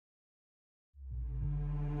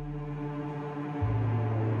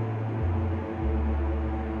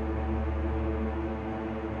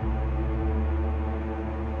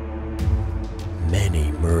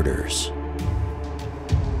years.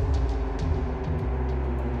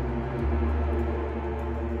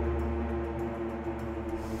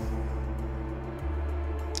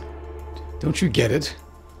 Don't you get it?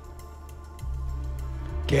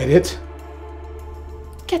 Get it?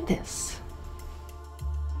 Get this.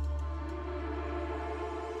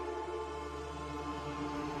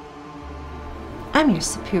 I'm your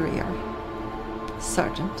superior,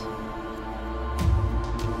 Sergeant.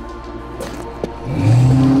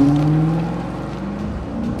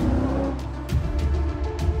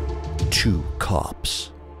 Two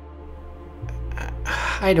cops.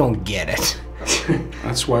 I don't get it.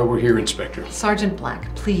 That's why we're here, Inspector. Sergeant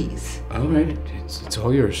Black, please. All right, it's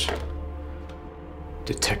all yours.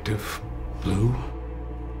 Detective Blue.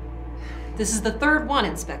 This is the third one,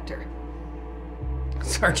 Inspector.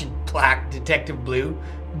 Sergeant Black, Detective Blue,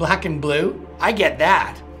 Black and Blue. I get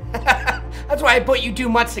that. That's why I put you two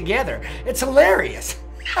mutts together. It's hilarious.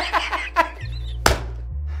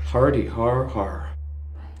 Hardy har har.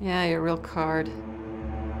 Yeah, you're a real card.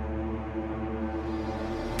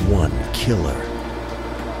 One killer.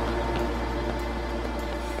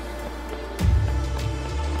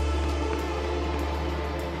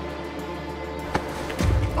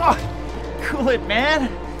 Oh, cool it, man.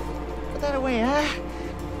 Put that away, huh?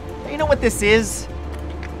 You know what this is?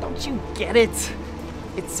 Don't you get it?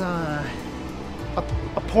 It's a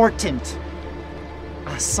portent.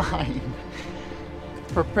 A sign.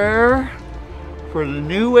 Prepare for the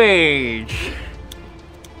new age.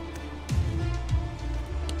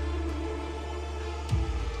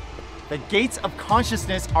 The gates of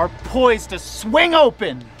consciousness are poised to swing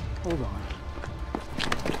open. Hold on.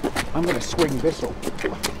 I'm gonna swing this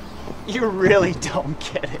open. You really don't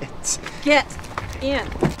get it. Get in.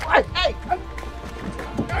 Hey! Hey!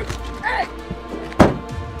 Hey!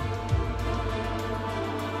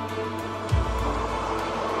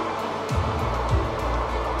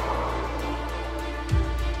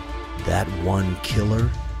 That one killer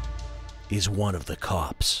is one of the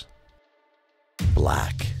cops.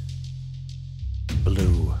 Black.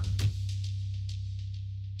 Blue.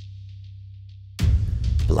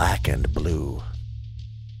 Black and Blue.